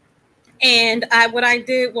 and what I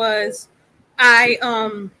did was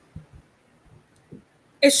it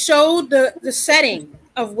showed the setting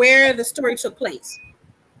of where the story took place.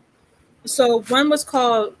 So one was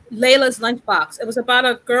called Layla's Lunchbox. It was about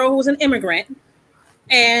a girl who was an immigrant,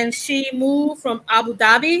 and she moved from Abu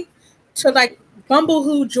Dhabi to like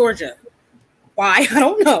Bumblehoo, Georgia. Why? I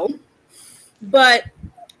don't know. But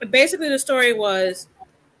basically the story was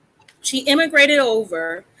she immigrated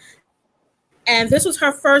over, and this was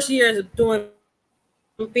her first year of being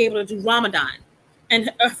able to do Ramadan, and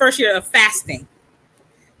her first year of fasting.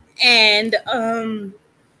 And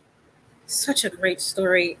such a great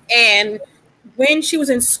story. And when she was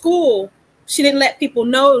in school, she didn't let people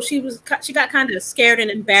know. She got kind of scared and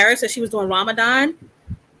embarrassed that she was doing Ramadan,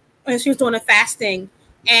 and she was doing a fasting.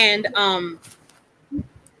 And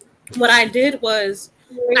what I did was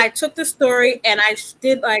I took the story and I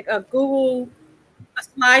did like a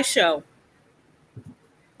slideshow.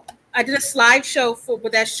 I did a slideshow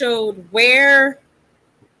that showed where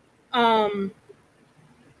Abu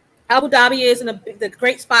Dhabi is and the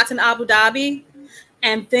great spots in Abu Dhabi,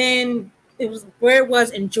 and then it was where it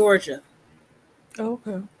was in Georgia.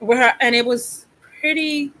 Okay. And it was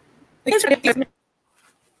pretty.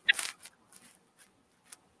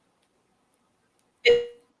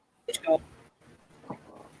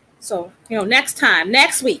 So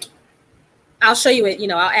next week, I'll show you it.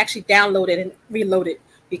 I'll actually download it and reload it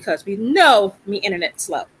because we know me internet's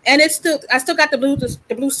slow, and I still got the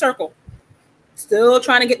blue circle. Still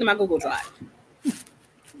trying to get to my Google Drive,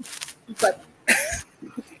 but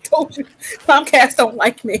told you, Comcast don't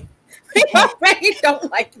like me. They already don't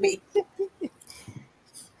like me.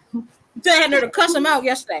 I had to cuss them out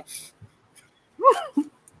yesterday.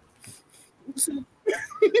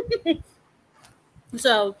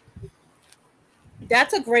 So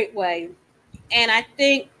that's a great way, and I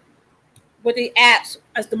think with the apps,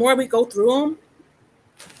 as the more we go through them,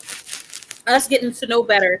 us getting to know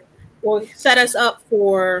better will set us up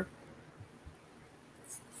for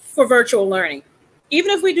virtual learning. Even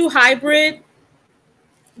if we do hybrid,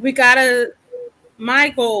 my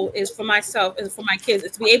goal is for myself and for my kids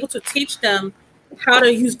is to be able to teach them how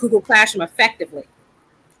to use Google Classroom effectively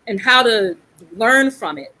and how to learn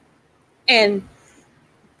from it. And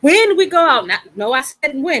when we go out, I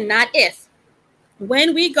said when, not if.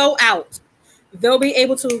 When we go out, they'll be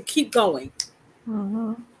able to keep going.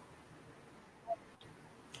 Mm-hmm.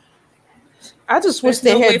 I just wish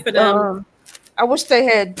they had. I wish they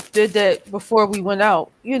had did that before we went out.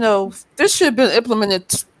 This should have been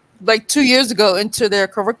implemented like 2 years ago into their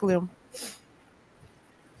curriculum.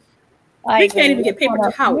 We can't even get paper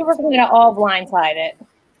towels. We were going to all blindside it.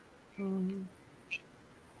 Mm-hmm.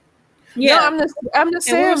 Yeah, no, I'm just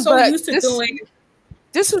saying. We're so used to doing.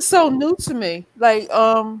 This is so new to me. Like,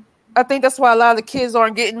 I think that's why a lot of the kids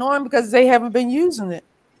aren't getting on because they haven't been using it.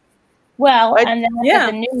 Well, and then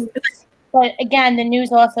the news. But again, the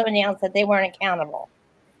news also announced that they weren't accountable.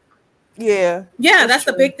 Yeah. Yeah, that's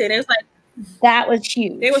the big thing. It was like that was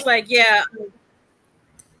huge. It was like, yeah.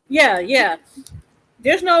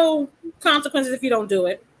 There's no consequences if you don't do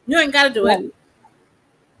it. You ain't got to do it.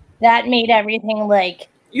 That made everything like.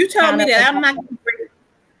 You tell me that I'm not.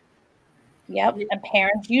 Yep, and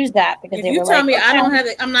parents use that because if you tell me I don't have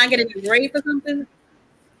it, I'm not getting a grade for something.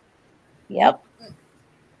 Yep.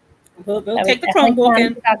 We'll take the Chromebook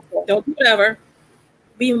and don't do whatever.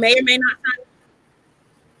 We may or may not sign.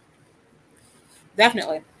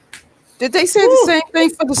 Definitely. Did they say the same thing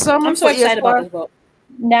for the summer? I'm so excited about this book.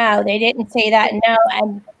 No, they didn't say that. No,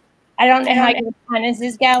 and I don't know how your tennis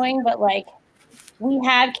is going, but like we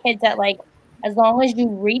have kids that like as long as you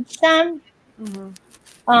reach them,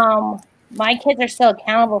 my kids are still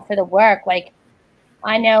accountable for the work. Like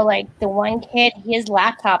I know, like the one kid, his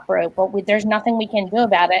laptop broke, but there's nothing we can do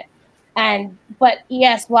about it. But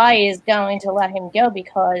ESY is going to let him go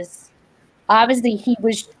because obviously he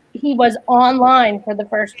was online for the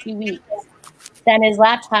first 2 weeks. Then his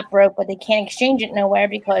laptop broke, but they can't exchange it nowhere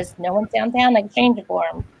because no one's downtown to exchange it for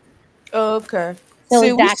him. Oh, okay. So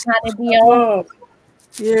is that kind of deal?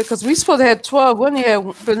 Yeah, because we supposed to have 12. We only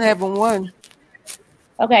have been having one.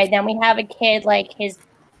 Okay, then we have a kid like his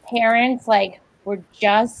parents like were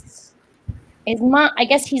just his mom. I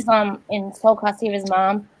guess he's in sole custody of his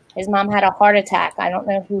mom. His mom had a heart attack. I don't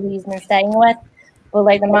know who he's been staying with, but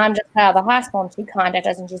like the mom just got out of the hospital and she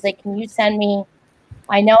contacted us and she's like, "Can you send me?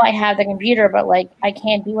 I know I have the computer, but like I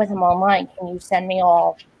can't be with him online. Can you send me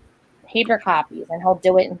all paper copies?" And he'll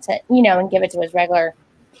do it and give it to his regular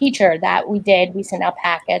teacher. That we did. We sent out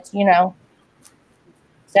packets, So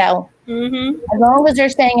as long as they're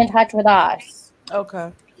staying in touch with us,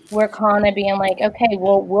 okay, we're kind of being like, okay,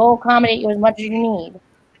 we'll accommodate you as much as you need.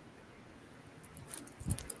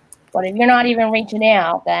 But if you're not even reaching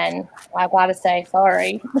out, then I gotta say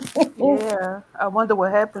sorry. Yeah, I wonder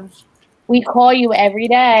what happens. We call you every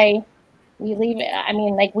day. We leave it. I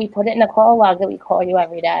mean, like we put it in the call log that we call you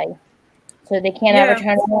every day, so they can't ever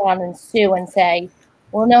turn around and sue and say,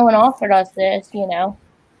 "Well, no one offered us this,"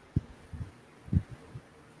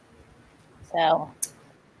 So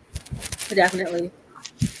definitely.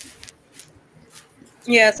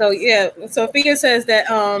 Yeah. So Sophia says that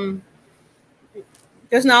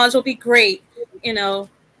this knowledge will be great. You know,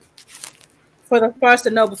 for us to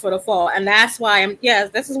know before the fall, and that's why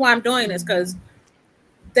this is why I'm doing this, because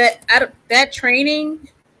that training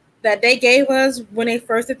that they gave us when they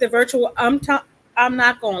first did the virtual, I'm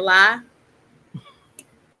not gonna lie,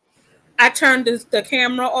 I turned the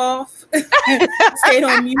camera off, stayed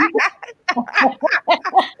on mute.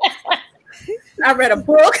 I read a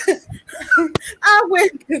book. I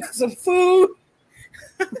went to some food.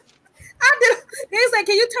 I did. They was like,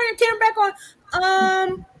 "Can you turn your camera back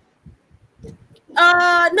on?"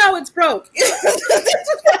 No, it's broke. It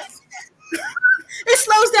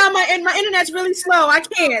slows down my internet's really slow. I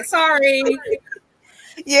can't. Sorry.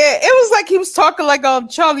 Yeah, it was like he was talking like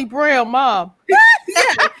Charlie Brown mom.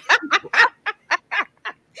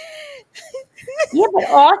 Yeah, but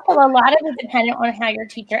also a lot of it depended on how your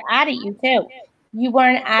teacher added you too. You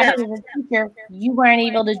weren't added as a teacher. You weren't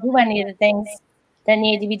able to do any of the things that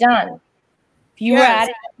needed to be done. If you were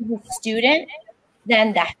added as a student,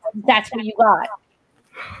 then that's what you got.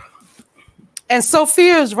 And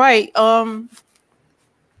Sophia's right.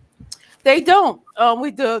 They don't.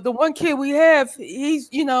 With the one kid we have, he's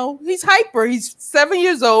hyper. He's 7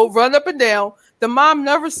 years old, run up and down. The mom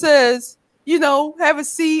never says, have a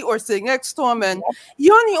seat or sit next to him, and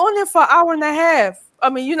you're only on there for an hour and a half. I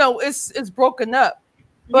mean, it's broken up.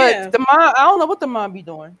 But the mom, I don't know what the mom be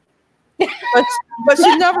doing. But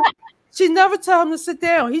she never tell him to sit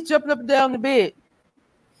down. He's jumping up and down the bed.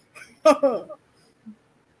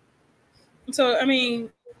 So I mean,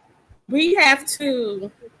 we have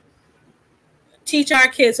to teach our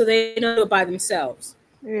kids so they know it by themselves.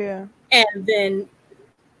 Yeah. And then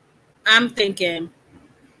I'm thinking,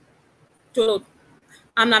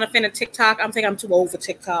 I'm not a fan of TikTok. I'm thinking I'm too old for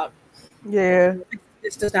TikTok. Yeah.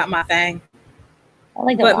 It's just not my thing. I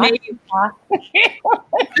like to watch TikTok.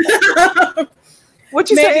 What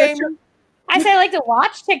you say, Amy? I say I like to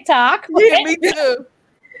watch TikTok. Yeah, me too.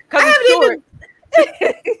 Because it's short.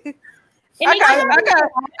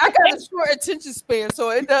 I got a short attention span, so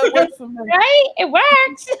it does work for me. Right? It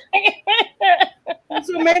works.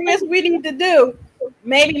 So maybe that's what we need to do.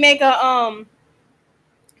 Maybe make a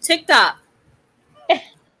TikTok.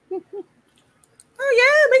 Oh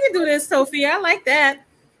yeah, we can do this, Sophia. I like that.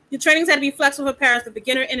 Your trainings had to be flexible for parents, the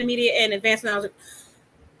beginner, intermediate, and advanced knowledge.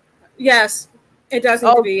 Yes, it does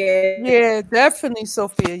need to be. Yeah, definitely,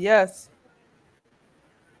 Sophia. Yes,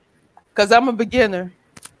 because I'm a beginner.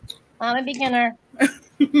 I'm a beginner.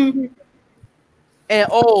 And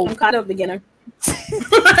old. I'm kind of a beginner. Yeah,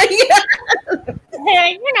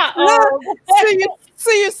 you're not old.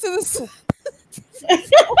 See you citizen.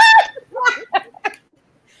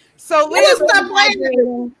 So Liz, stop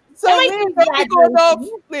playing. So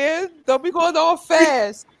Liz, don't be going off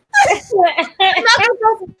fast.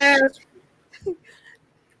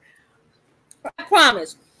 I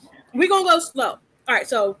promise. We're gonna go slow. All right,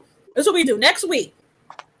 so this is what we do next week.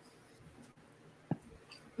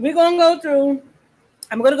 We're gonna go through.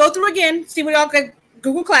 I'm gonna go through again, see what y'all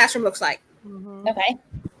Google Classroom looks like. Mm-hmm. Okay.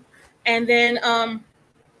 And then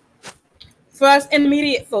for us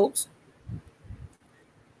intermediate folks,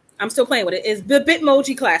 I'm still playing with it, is the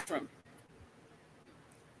Bitmoji Classroom.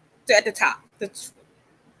 So at the top.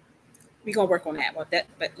 We're gonna work on that.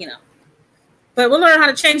 But we'll learn how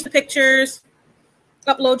to change the pictures,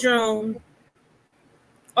 upload your own,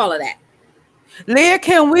 all of that. Leah,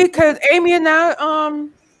 can Amy and I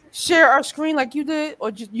share our screen like you did,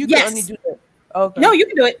 or you can only do that? Okay. No, you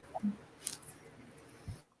can do it.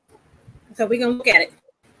 So we're gonna look at it.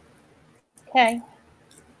 Okay.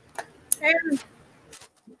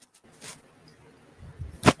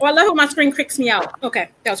 I love how my screen creeps me out. Okay,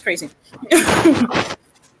 that was crazy.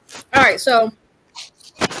 All right, so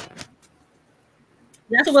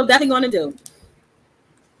that's what we're definitely going to do.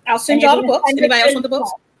 I'll send y'all the books. Anybody else want the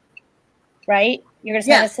books? Right? You're going to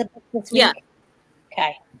send us the books this week? Yeah.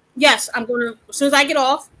 Okay. Yes, I'm going to, as soon as I get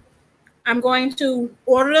off, I'm going to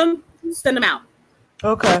order them, send them out.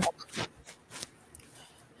 Okay.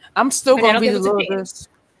 I'm still going to be the little this.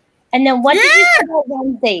 And then what did you say about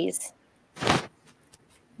Wednesdays?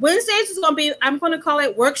 Wednesdays is going to be, I'm going to call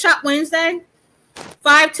it Workshop Wednesday.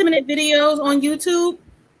 5 10-minute videos on YouTube.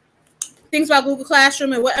 Things about Google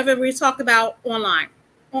Classroom and whatever we talk about online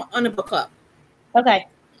on the book club. Okay.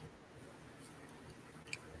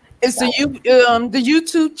 Is the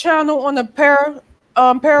YouTube channel on the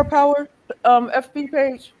Parapower FB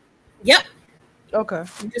page? Yep. Okay.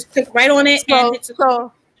 You just click right on it and it's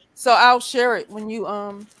so I'll share it when you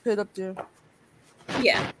put it up there.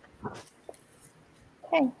 Yeah.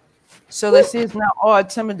 Okay. So let's see, it's not all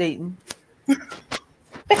intimidating.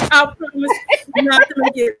 I promise not to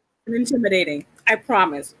make it intimidating. I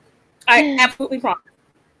promise. I absolutely promise.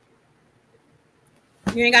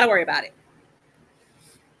 You ain't got to worry about it.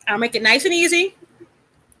 I'll make it nice and easy,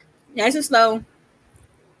 nice and slow.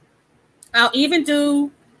 I'll even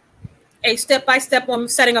do a step-by-step on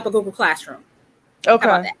setting up a Google Classroom. Okay.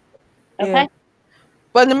 How about that? Okay. Yeah.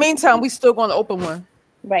 But in the meantime, we still going to open one.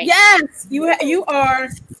 Right. Yes, you are.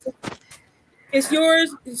 It's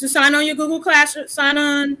yours. You sign on your Google Classroom, sign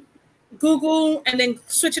on Google, and then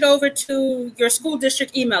switch it over to your school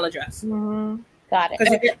district email address. Mm-hmm. Got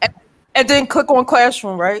it. And then click on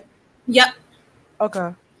Classroom, right? Yep.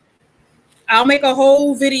 Okay. I'll make a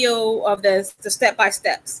whole video of the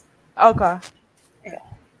step-by-steps. Okay. Yeah.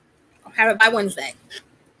 I'll have it by Wednesday.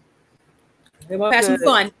 Then we'll have some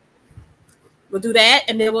fun. We'll do that,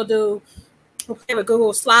 and then we'll play with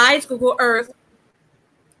Google Slides, Google Earth,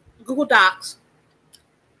 Google Docs.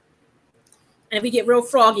 And if we get real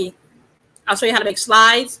froggy, I'll show you how to make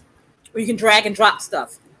slides where you can drag and drop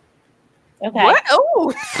stuff. Okay. What?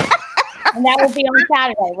 Oh. And that will be on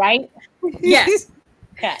Saturday, right? Yes.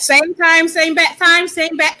 Okay. Same time, same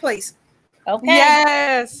back place. Okay.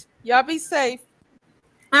 Yes. Y'all be safe.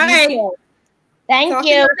 All right. Thank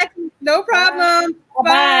you. No problem.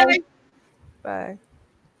 Bye. Bye.